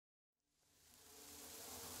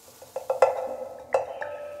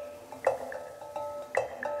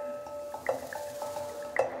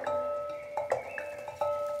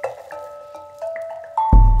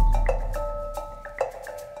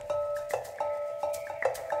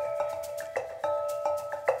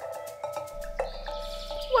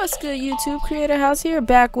What's good, YouTube? Creator House here,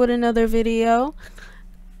 back with another video.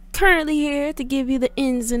 Currently here to give you the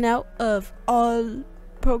ins and out of all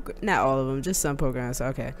not all of them, just some programs.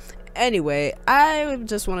 Okay. Anyway, I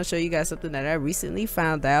just want to show you guys something that I recently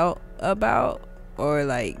found out about, or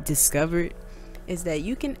like discovered, is that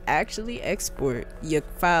you can actually export your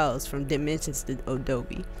files from dimensions to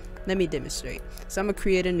Adobe. Let me demonstrate. So I'm gonna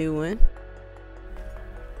create a new one.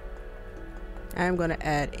 I'm gonna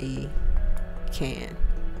add a can.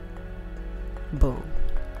 Boom.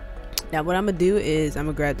 Now what I'm gonna do is I'm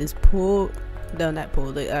gonna grab this pool, no, not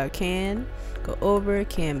pool, the can, go over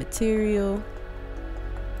can material.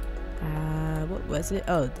 What was it?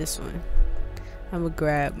 Oh, this one. I'm gonna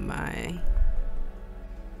grab my,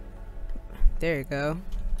 there you go,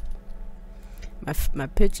 my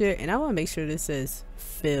picture, and I want to make sure this says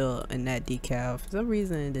fill in that decal. For some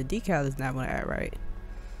reason the decal is not going to add right,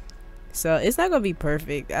 so it's not gonna be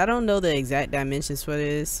perfect. I don't know the exact dimensions for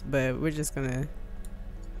this, but we're just gonna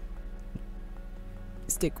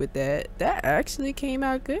stick with that. That actually came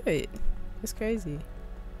out good. That's crazy.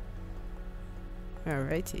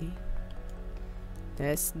 Alrighty,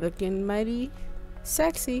 that's looking mighty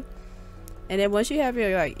sexy. And then once you have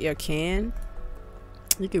your your can,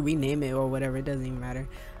 you can rename it or whatever, it doesn't even matter.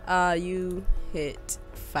 You hit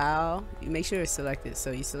file, you make sure it's selected,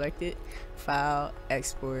 so you select it, file,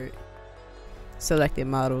 export, selected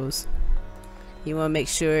models. You want to make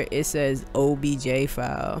sure it says OBJ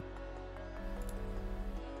file,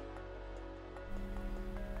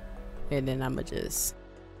 and then I'm gonna just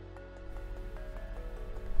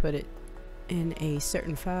put it in a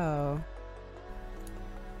certain file,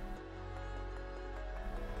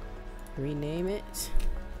 rename it,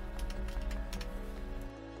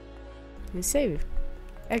 and save it,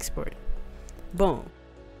 export, boom.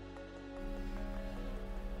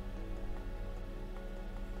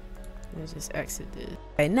 Let's just exit this.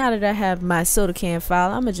 Alright, now that I have my soda can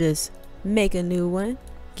file, I'm gonna just make a new one,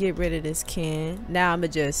 get rid of this can. Now I'm gonna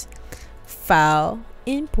just file,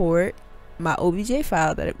 import my OBJ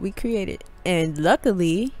file that we created, and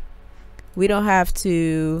luckily we don't have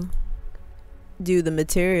to do the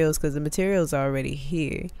materials because the materials are already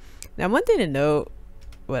here. Now one thing to note,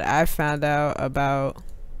 what I found out about,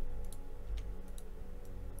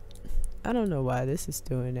 I don't know why this is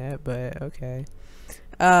doing that, but okay,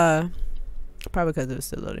 probably because it was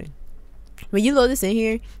still loading. When you load this in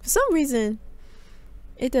here, for some reason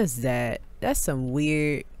it does that. That's some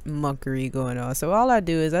weird monkery going on. So all I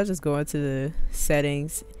do is I just go into the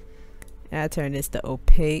settings and I turn this to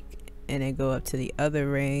opaque, and then go up to the other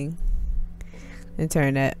ring and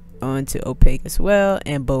turn that on to opaque as well,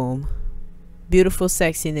 and boom, beautiful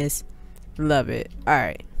sexiness, love it. All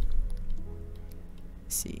right,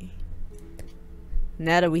 let's see,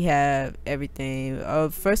 now that we have everything,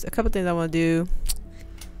 first a couple things I want to do.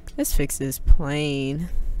 Let's fix this plane,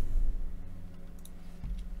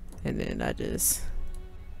 and then I just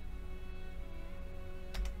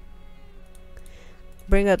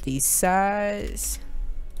bring up these sides.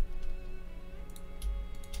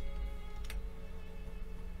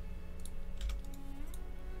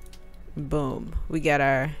 Boom, we got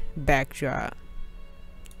our backdrop.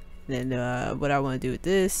 Then what I want to do with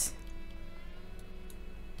this,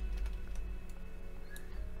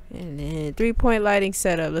 and then 3-point lighting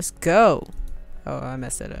setup. Let's go. Oh, I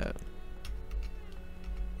messed it up.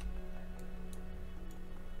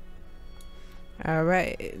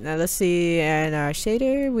 Alright, now let's see, in our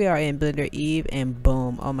shader we are in Blender Eve, and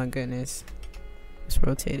boom, oh my goodness, let's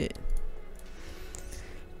rotate it.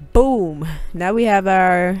 Boom, now we have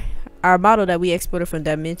our model that we exported from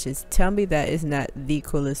dimensions. Tell me that is not the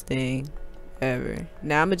coolest thing ever.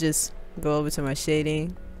 Now I'm gonna just go over to my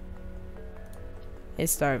shading and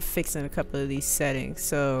start fixing a couple of these settings.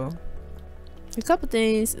 So a couple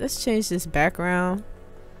things, let's change this background.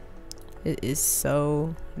 It is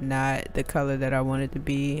so not the color that I want it to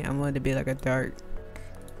be. I want it to be like a dark.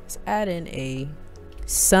 Let's add in a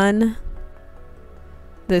sun.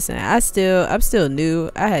 Listen, I'm still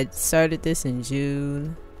new. I had started this in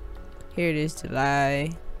June. Here it is,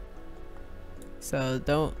 July. So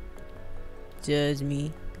don't judge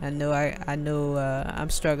me. I know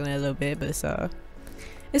I'm struggling a little bit, but it's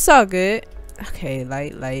all good. Okay,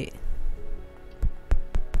 light.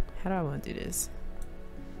 How do I want to do this?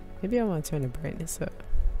 Maybe I want to turn the brightness up.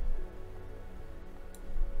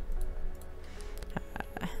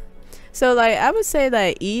 So like I would say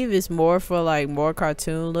that Eve is more for like more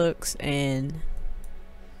cartoon looks, and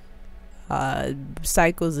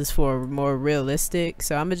Cycles is for more realistic.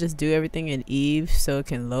 So I'm gonna just do everything in Eve so it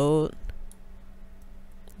can load,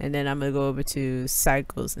 and then I'm gonna go over to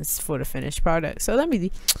Cycles for the finished product. So let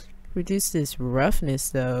me reduce this roughness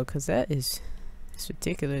though, because it's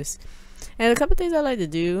ridiculous. And a couple things I like to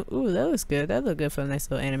do. Ooh, that looks good. That look good for a nice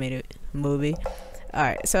little animated movie.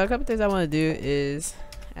 Alright, so a couple things I want to do is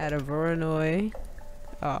add a Voronoi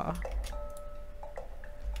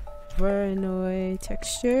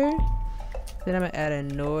texture. Then I'm gonna add a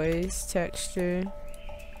noise texture,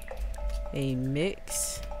 a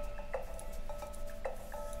mix,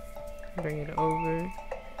 bring it over,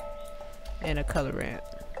 and a color ramp.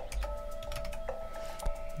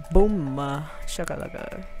 Boom,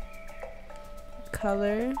 shakalaka.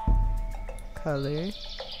 Color,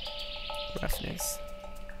 roughness.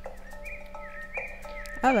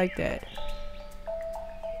 I like that.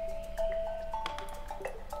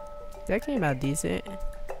 That came out decent.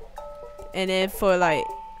 And then for like,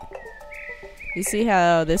 you see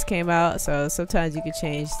how this came out? So sometimes you can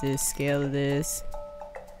change the scale of this.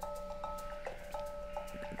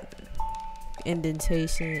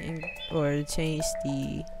 Indentation, or change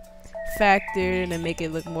the factor to make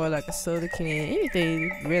it look more like a soda can.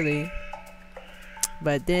 Anything really.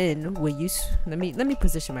 But then when you let me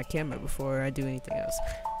position my camera before I do anything else.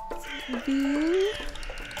 View,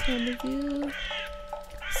 camera view.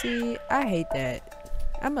 See, I hate that.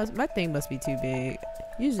 My thing must be too big.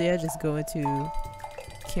 Usually I just go into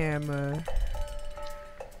camera.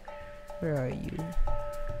 Where are you?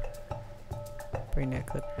 Bring that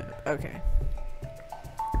clip up. Okay.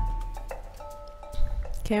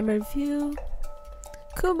 Camera view.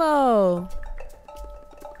 Kumo.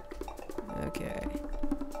 Okay.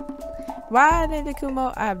 Why I named it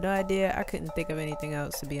Kumo? I have no idea. I couldn't think of anything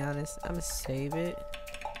else, to be honest. I'm gonna save it.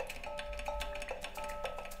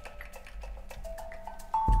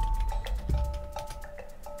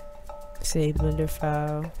 Save Blender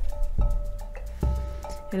file.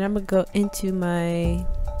 And I'm gonna go into my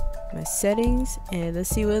settings and let's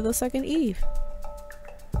see what it looks like in Eve.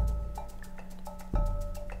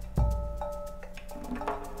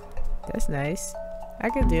 That's nice. I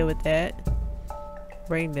can deal with that.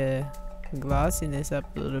 Bring the glossiness up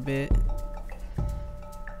a little bit.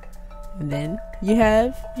 And then you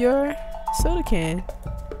have your soda can.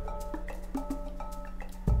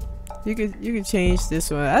 You can change this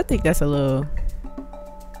one. I think that's a little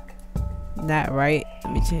not right.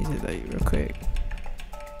 Let me change it like real quick.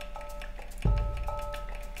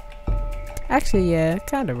 Actually, yeah,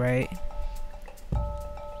 kind of right.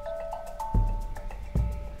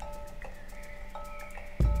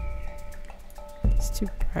 It's too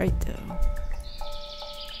bright though.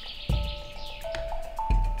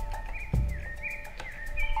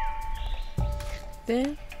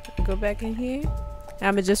 Then go back in here.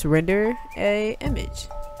 I'm gonna just render a image.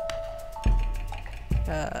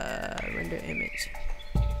 Render image.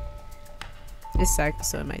 It's cycle,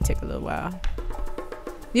 so it might take a little while.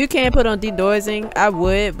 You can put on denoising. I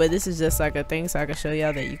would, but this is just like a thing so I can show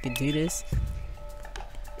y'all that you can do this.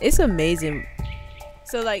 It's amazing.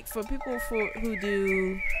 So like for people who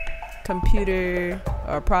do computer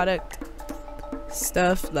or product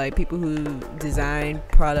stuff, like people who design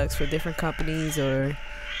products for different companies or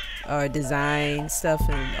design stuff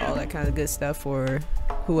and all that kind of good stuff for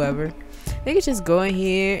whoever, they can just go in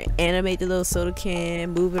here, animate the little soda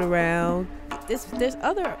can, move it around. There's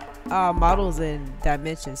other models and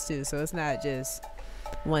dimensions too, so it's not just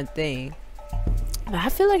one thing. But I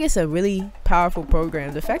feel like it's a really powerful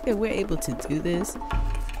program. The fact that we're able to do this,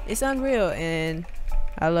 it's unreal, and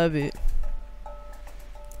I love it.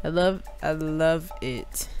 I love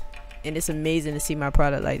it. And it's amazing to see my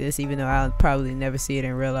product like this, even though I'll probably never see it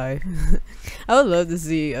in real life. I would love to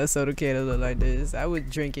see a soda can that look like this. I would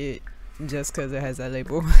drink it just because it has that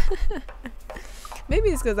label. Maybe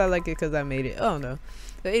it's because I like it because I made it. I don't know.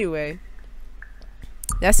 But anyway,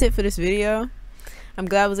 that's it for this video. I'm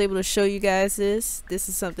glad I was able to show you guys this. This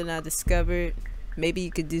is something I discovered. Maybe you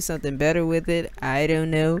could do something better with it. I don't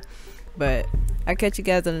know. But I'll catch you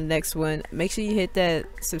guys on the next one. Make sure you hit that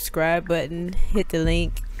subscribe button. Hit the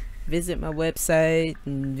link. Visit my website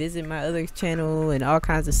and visit my other channel and all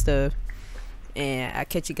kinds of stuff. And I'll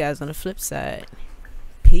catch you guys on the flip side.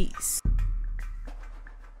 Peace.